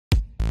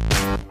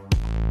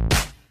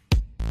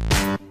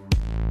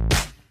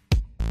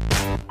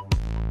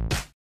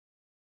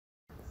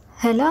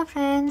Hello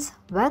friends,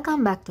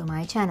 welcome back to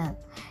my channel.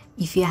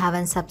 If you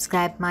haven't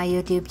subscribed my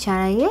YouTube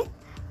channel yet,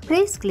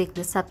 please click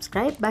the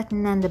subscribe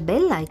button and the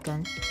bell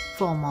icon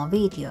for more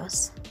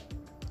videos.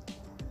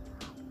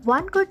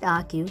 One could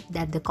argue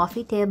that the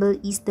coffee table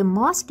is the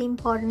most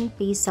important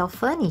piece of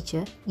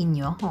furniture in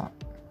your home.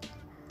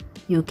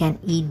 You can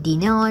eat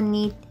dinner on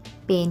it,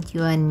 paint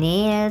your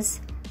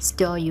nails,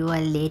 store your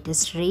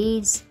latest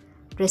reads,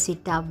 dress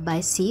it up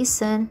by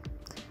season.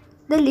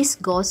 The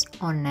list goes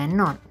on and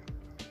on.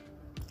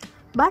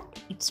 But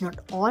it's not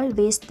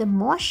always the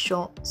most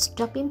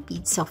show-stopping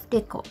piece of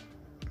decor.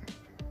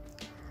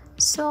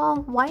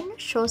 So why not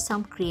show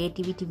some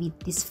creativity with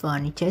this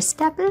furniture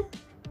staple?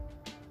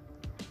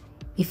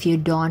 If you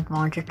don't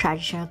want a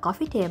traditional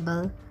coffee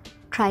table,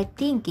 try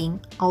thinking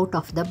out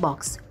of the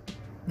box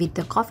with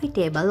a coffee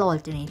table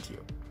alternative.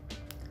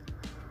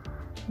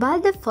 While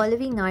the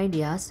following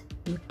ideas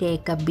you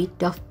take a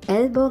bit of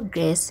elbow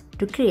grace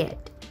to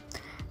create.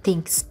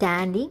 Think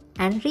standing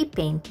and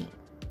repainting.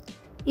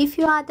 If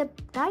you are the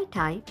right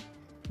type,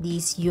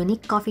 these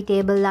unique coffee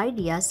table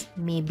ideas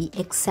may be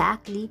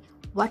exactly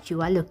what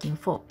you are looking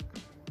for.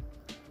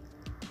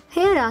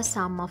 Here are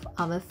some of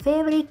our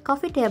favorite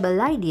coffee table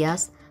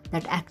ideas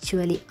that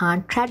actually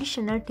aren't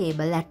traditional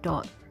table at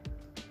all.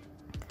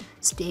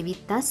 Stay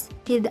with us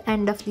till the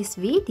end of this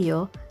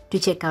video to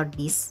check out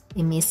these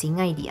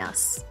amazing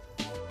ideas.